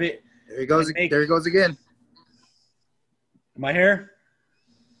should pivot. There he goes. There he goes again. My hair?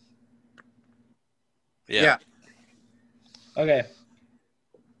 Yeah. Okay.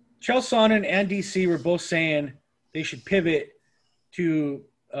 Chael Sonnen and DC were both saying they should pivot to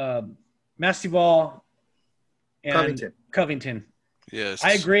Masvidal and Covington. Yes.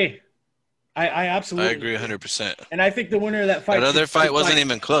 I agree. I absolutely agree 100%. And I think the winner of that fight – that other fight wasn't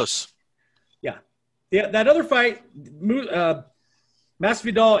even close. Yeah. That other fight,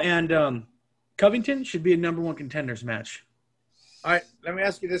 Masvidal and Covington should be a number 1 contenders match. All right, let me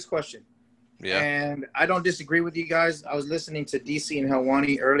ask you this question. Yeah. And I don't disagree with you guys. I was listening to DC and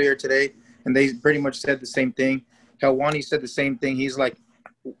Helwani earlier today, and they pretty much said the same thing. Helwani said the same thing. He's like,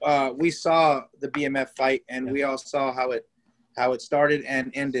 we saw the BMF fight, and we all saw how it started and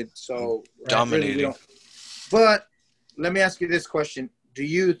ended. So dominating. Really but let me ask you this question: do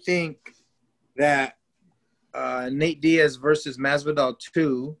you think that Nate Diaz versus Masvidal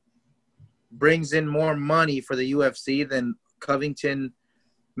 2 brings in more money for the UFC than Covington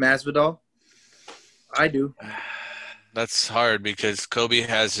Masvidal? I do. That's hard because Kobe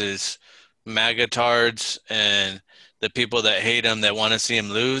has his magatards and the people that hate him that want to see him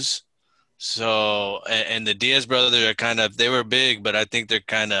lose. So, and the Diaz brothers are they were big, but I think they're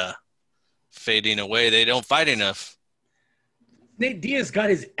kind of fading away. They don't fight enough. Nate Diaz got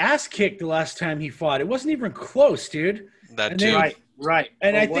his ass kicked the last time he fought. It wasn't even close, dude. That too. Right.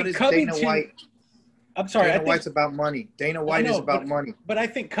 And I think Covington. Dana White? I'm sorry. Dana White's about money. Dana White is about money. But I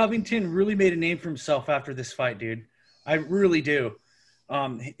think Covington really made a name for himself after this fight, dude. I really do.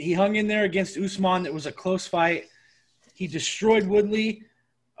 He hung in there against Usman. That was a close fight. He destroyed Woodley.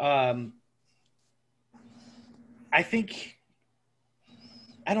 I think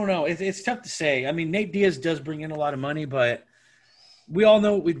 – I don't know. It's tough to say. I mean, Nate Diaz does bring in a lot of money, but we all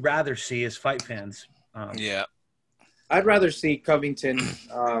know what we'd rather see as fight fans. Yeah. I'd rather see Covington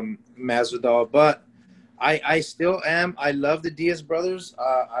Masvidal, but I still am. I love the Diaz brothers.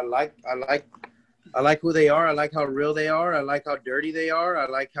 I like who they are. I like how real they are. I like how dirty they are. I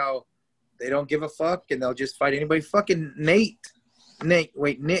like how they don't give a fuck and they'll just fight anybody. Fucking Nick.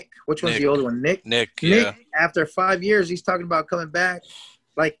 Which one's the older one? Nick, yeah. after 5 years, he's talking about coming back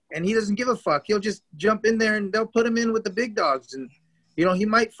Like, and he doesn't give a fuck. He'll just jump in there and they'll put him in with the big dogs, and you know he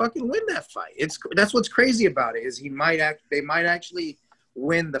might fucking win that fight. That's what's crazy about it is they might actually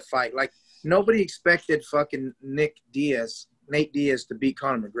win the fight. Like nobody expected fucking Nate Diaz to beat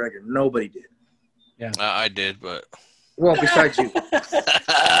Conor McGregor. Nobody did. Yeah, I did, but well, besides you.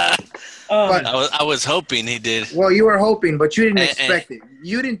 But I was hoping he did. Well, you were hoping, but you didn't expect it.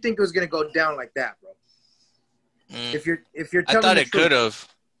 You didn't think it was going to go down like that, bro. If you're telling I thought the it truth, could have.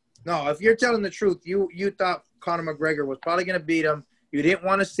 No, if you're telling the truth, you thought Conor McGregor was probably going to beat him. You didn't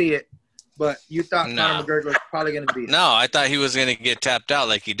want to see it, but you thought Conor McGregor was probably going to beat him. No, I thought he was going to get tapped out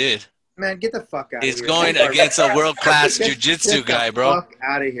like he did. Man, get the fuck out of here. He's going against a world-class jiu-jitsu guy, bro. Get the fuck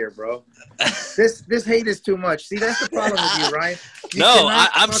out of here, bro. This hate is too much. See, that's the problem with you, Ryan. No,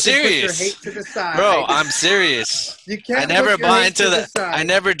 I'm serious. Put your hate to the side. Bro, I'm serious. You can't I never bought into the I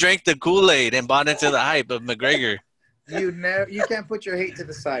never drank the Kool-Aid and bought into the hype of McGregor. You can't put your hate to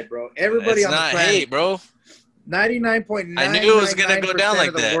the side, bro. Everybody on the planet. It's not hate, bro. 99.9. I knew it was gonna go down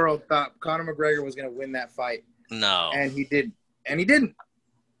like that. The world thought Conor McGregor was gonna win that fight. No, and he didn't. And he didn't.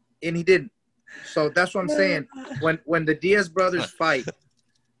 So that's what I'm saying. When the Diaz brothers fight,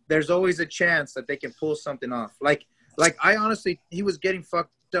 there's always a chance that they can pull something off. Like I honestly, he was getting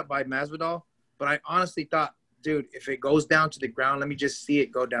fucked up by Masvidal, but I honestly thought, dude, if it goes down to the ground, let me just see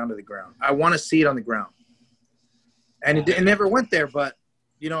it go down to the ground. I want to see it on the ground. And it never went there, but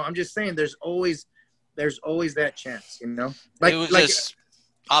you know, I'm just saying, there's always that chance, you know. Like it was just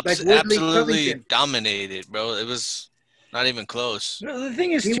Woodley, absolutely Covington. Dominated, bro. It was not even close. No, the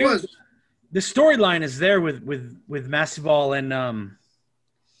thing is, the storyline is there with Masvidal and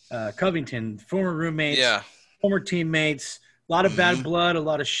Covington, former roommates, former teammates, a lot of bad blood, a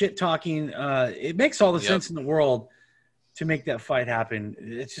lot of shit talking. It makes all the sense in the world to make that fight happen.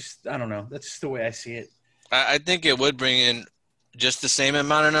 It's just, I don't know. That's just the way I see it. I think it would bring in just the same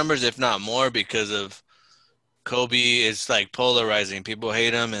amount of numbers, if not more, because of Kobe is like polarizing. People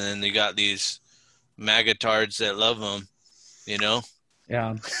hate him, and then you got these magatards that love him, you know?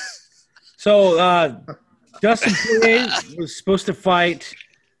 Yeah. So Dustin Poirier was supposed to fight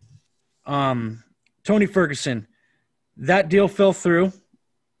Tony Ferguson. That deal fell through.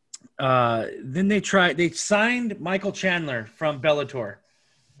 Then they signed Michael Chandler from Bellator.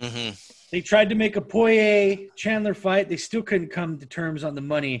 Mm-hmm. They tried to make a Poirier-Chandler fight. They still couldn't come to terms on the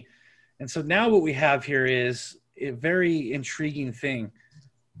money. And so now what we have here is a very intriguing thing.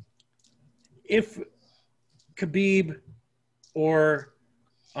 If Khabib or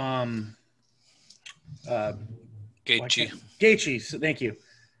Gaethje, so thank you,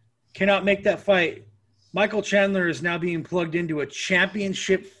 cannot make that fight, Michael Chandler is now being plugged into a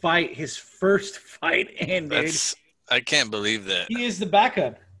championship fight, his first fight in, dude. I can't believe that. He is the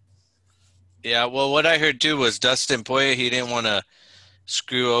backup. Yeah, well, what I heard too was Dustin Poirier, he didn't want to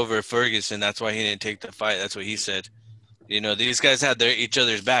screw over Ferguson. That's why he didn't take the fight. That's what he said. You know, these guys had each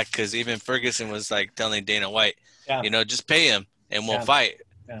other's back because even Ferguson was like telling Dana White, you know, just pay him and we'll fight.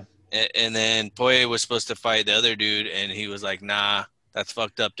 Yeah. And then Poirier was supposed to fight the other dude, and he was like, nah, that's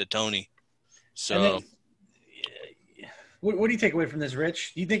fucked up to Tony. So then, what do you take away from this,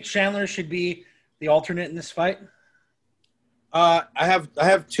 Rich? Do you think Chandler should be the alternate in this fight? I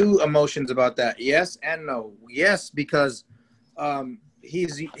have two emotions about that. Yes and no. Yes, because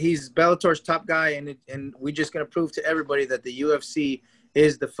he's Bellator's top guy, and we're just gonna prove to everybody that the UFC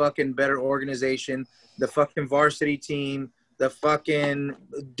is the fucking better organization, the fucking varsity team, the fucking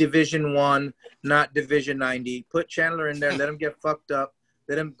Division 1, not Division 90. Put Chandler in there, let him get fucked up,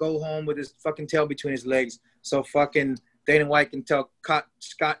 let him go home with his fucking tail between his legs, so fucking Dana White can tell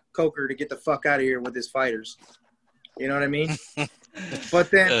Scott Coker to get the fuck out of here with his fighters. You know what I mean? But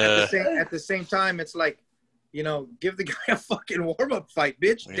then at the same time, it's like, you know, give the guy a fucking warm-up fight,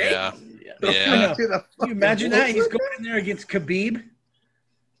 bitch. Yeah. Can you imagine that? He's going in there against Khabib.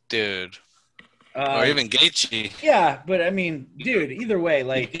 Dude. Or even Gaethje. Yeah, but I mean, dude, either way,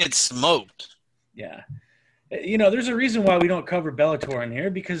 like. He gets smoked. Yeah. You know, there's a reason why we don't cover Bellator in here,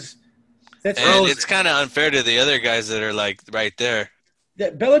 because it's kind of unfair to the other guys that are, like, right there.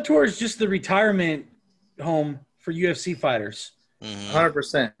 That Bellator is just the retirement home for UFC fighters.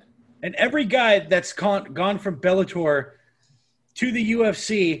 100%. And every guy that's gone from Bellator to the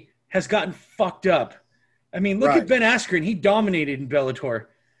UFC has gotten fucked up. I mean, look at Ben Askren. He dominated in Bellator.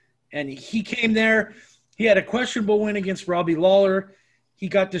 And he came there. He had a questionable win against Robbie Lawler. He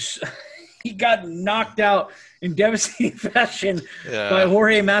got knocked out in devastating fashion by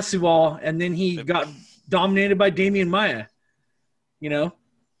Jorge Masvidal. And then he got dominated by Damian Maia. You know?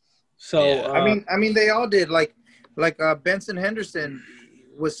 So, I mean, they all did. Like Benson Henderson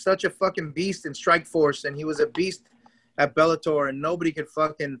was such a fucking beast in Strikeforce, and he was a beast at Bellator, and nobody could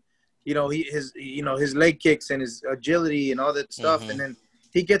fucking, his leg kicks and his agility and all that stuff. And then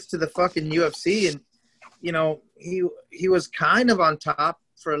he gets to the fucking UFC, and he was kind of on top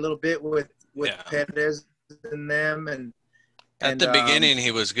for a little bit with Perez and them, and at the beginning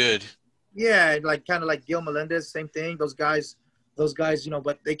he was good. Yeah, kind of like Gil Melendez, same thing. Those guys,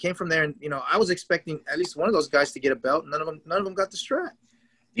 but they came from there, and I was expecting at least one of those guys to get a belt. None of them got the strap.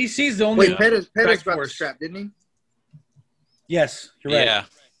 DC's the only. Wait, Perez got the strap, didn't he? Yes, you're right. Yeah.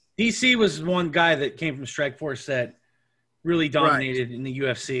 DC was one guy that came from Strikeforce that really dominated in the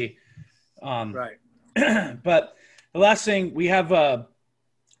UFC. Right. But the last thing, we have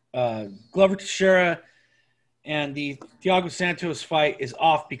Glover Teixeira and the Thiago Santos fight is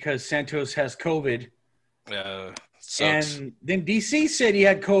off because Santos has COVID. Sucks. And then DC said he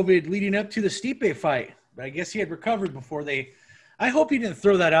had COVID leading up to the Stipe fight. But I guess he had recovered before I hope he didn't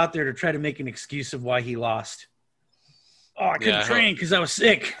throw that out there to try to make an excuse of why he lost. Oh, I couldn't train because I was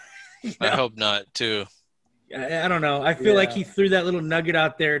sick. I hope not, too. I don't know. I feel like he threw that little nugget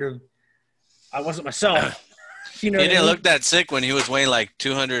out there I wasn't myself. He didn't look that sick when he was weighing like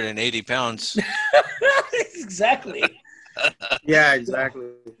 280 pounds. Exactly. Yeah,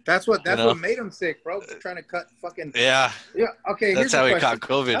 exactly. That's what made him sick, bro. Trying to cut fucking. Yeah. Yeah. Okay. That's how he caught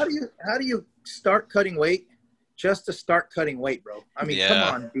COVID. How do you start cutting weight just to start cutting weight, bro? I mean,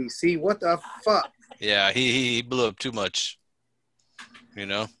 come on, DC. What the fuck? Yeah, he blew up too much. He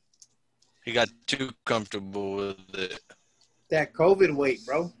got too comfortable with it. That COVID weight,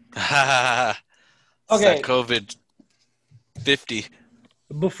 bro. Okay. That COVID 50.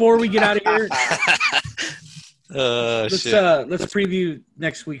 Before we get out of here, let's preview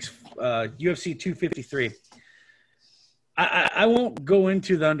next week's UFC 253. I won't go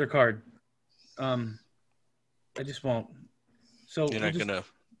into the undercard. I just won't. So you're not gonna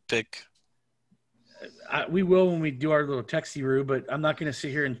pick. We will when we do our little texty-roo, but I'm not gonna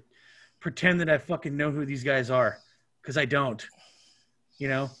sit here and pretend that I fucking know who these guys are because I don't.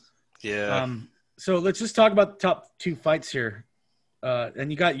 Yeah. So let's just talk about the top two fights here.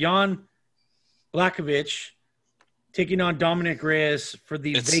 And you got Jan Blachowicz taking on Dominic Reyes for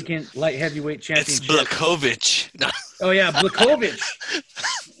the vacant light heavyweight championship. It's Blachowicz. No. Oh, yeah, Blachowicz.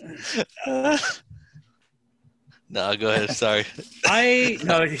 No, go ahead. Sorry.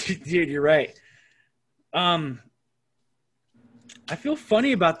 No, dude, you're right. I feel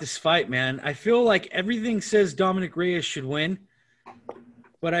funny about this fight, man. I feel like everything says Dominic Reyes should win,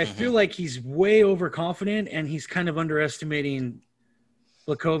 but I feel like he's way overconfident and he's kind of underestimating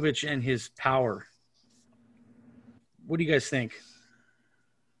Blachowicz and his power. What do you guys think?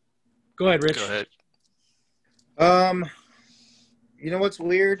 Go ahead, Rich. Go ahead. You know what's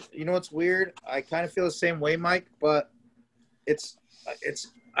weird? I kind of feel the same way, Mike, but it's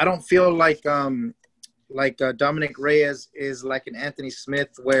I don't feel like Dominic Reyes is like an Anthony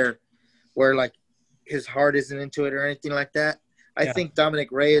Smith where like his heart isn't into it or anything like that. I think Dominic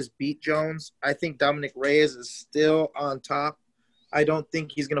Reyes beat Jones. I think Dominic Reyes is still on top. I don't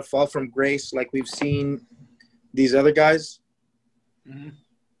think he's going to fall from grace like we've seen these other guys.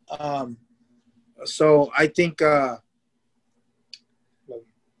 Mm-hmm. So I think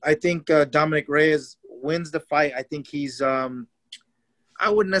Dominic Reyes wins the fight. I think he's I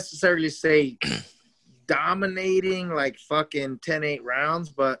wouldn't necessarily say dominating like fucking 10-8 rounds,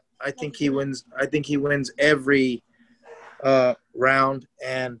 but I think he wins. I think he wins every round,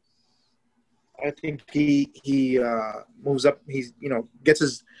 and I think he moves up. He's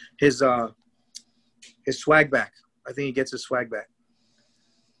gets his swag back. I think he gets his swag back.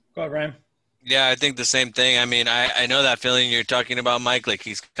 Go ahead, Ryan. Yeah, I think the same thing. I mean, I know that feeling you're talking about, Mike. Like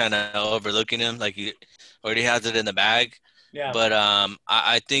he's kind of overlooking him, like he already has it in the bag. Yeah. But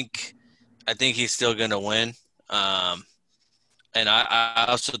I think he's still gonna win. And I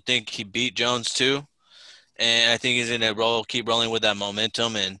also think he beat Jones too. And I think he's gonna keep rolling with that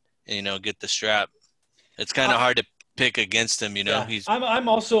momentum, and get the strap. It's kind of hard to pick against him. Yeah. I'm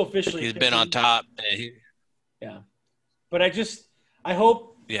also officially. He's been on top. But I hope.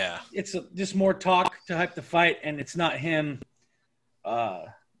 Yeah. It's just more talk to hype the fight, and it's not him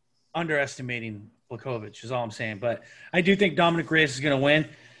underestimating Blachowicz is all I'm saying. But I do think Dominic Reyes is going to win.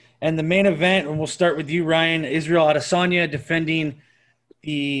 And the main event, and we'll start with you, Ryan, Israel Adesanya defending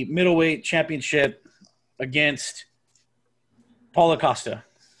the middleweight championship against Paulo Costa.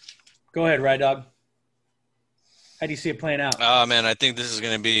 Go ahead, Rye Dog. How do you see it playing out? Oh, man, I think it's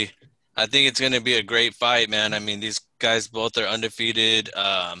going to be a great fight, man. I mean, these guys both are undefeated.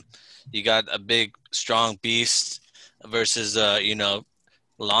 You got a big, strong beast versus,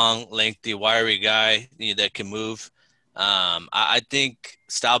 long, lengthy, wiry guy that can move. I think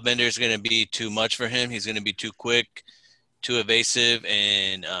Stylebender is going to be too much for him. He's going to be too quick. too evasive,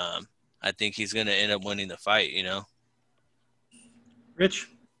 and I think he's gonna end up winning the fight. You know. Rich.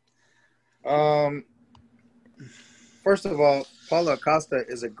 First of all, Paulo Acosta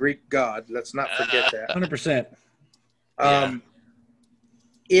is a Greek god. Let's not forget that. 100%.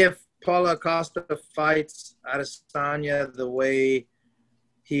 If Paulo Acosta fights Adesanya the way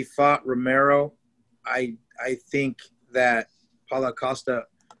he fought Romero, I think that Paulo Acosta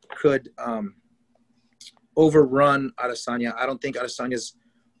could overrun Adesanya. I don't think Adesanya's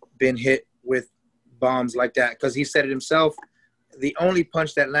been hit with bombs like that because he said it himself. The only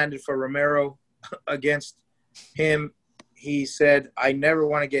punch that landed for Romero against him, he said, I never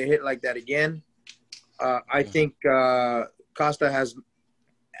want to get hit like that again. I think Costa has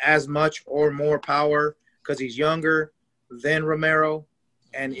as much or more power because he's younger than Romero.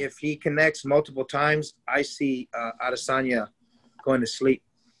 And if he connects multiple times, I see Adesanya going to sleep.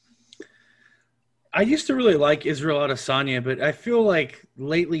 I used to really like Israel Adesanya, but I feel like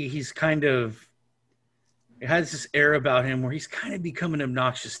lately he's kind of – it has this air about him where he's kind of becoming an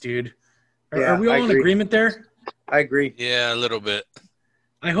obnoxious dude. Are we all in agreement there? I agree. Yeah, a little bit.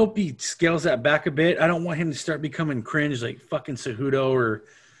 I hope he scales that back a bit. I don't want him to start becoming cringe like fucking Cejudo or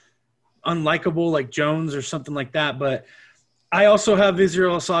unlikable like Jones or something like that. But I also have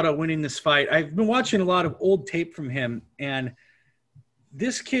Israel Asada winning this fight. I've been watching a lot of old tape from him, and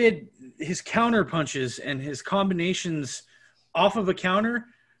this kid, his counter punches and his combinations off of a counter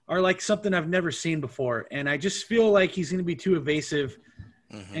are like something I've never seen before. And I just feel like he's going to be too evasive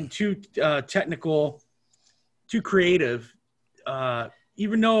and too technical, too creative.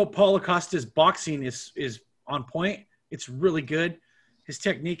 Even though Paulo Costa's boxing is on point, it's really good. His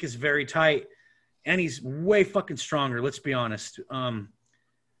technique is very tight, and he's way fucking stronger. Let's be honest.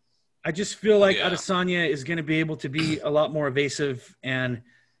 I just feel like Adesanya is going to be able to be a lot more evasive, and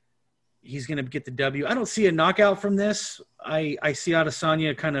he's going to get the W. I don't see a knockout from this. I see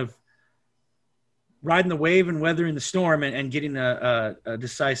Adesanya kind of riding the wave and weathering the storm and getting a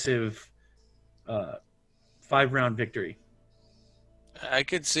decisive 5-round victory. I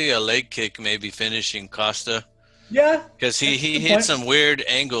could see a leg kick maybe finishing Costa. Yeah. Because he hit some weird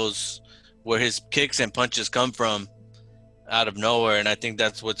angles where his kicks and punches come from out of nowhere, and I think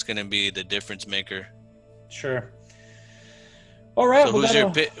that's what's going to be the difference maker. Sure. All right. So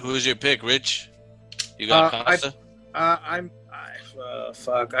who's your pick, Rich? You got Costa? I'm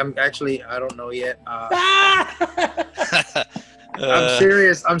actually, I don't know yet. I'm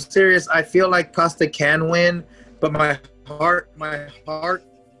serious. I feel like Costa can win, but my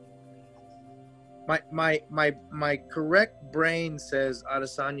correct brain says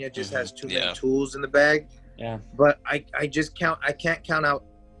Adesanya just has too many tools in the bag. Yeah. But I can't count out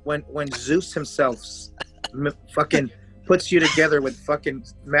when Zeus himself fucking puts you together with fucking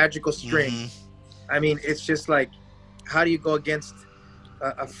magical string. I mean, it's just like, how do you go against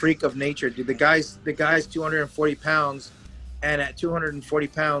a freak of nature? Dude, the guy's 240 pounds, and at 240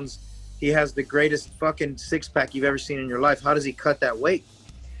 pounds, he has the greatest fucking six-pack you've ever seen in your life. How does he cut that weight?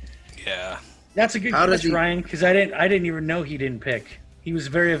 Yeah. That's a good question, Ryan, because I didn't even know he didn't pick. He was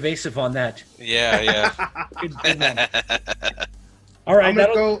very evasive on that. Yeah. Good one. All right. I'm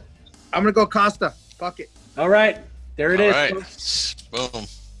gonna go Costa. Fuck it. All right. There it is. Right. Boom.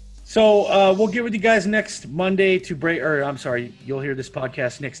 So we'll get with you guys next Monday you'll hear this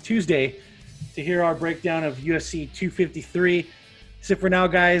podcast next Tuesday to hear our breakdown of UFC 253. So for now,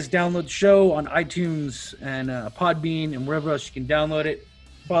 guys, download the show on iTunes and Podbean and wherever else you can download it.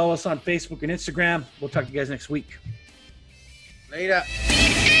 Follow us on Facebook and Instagram. We'll talk to you guys next week. Later.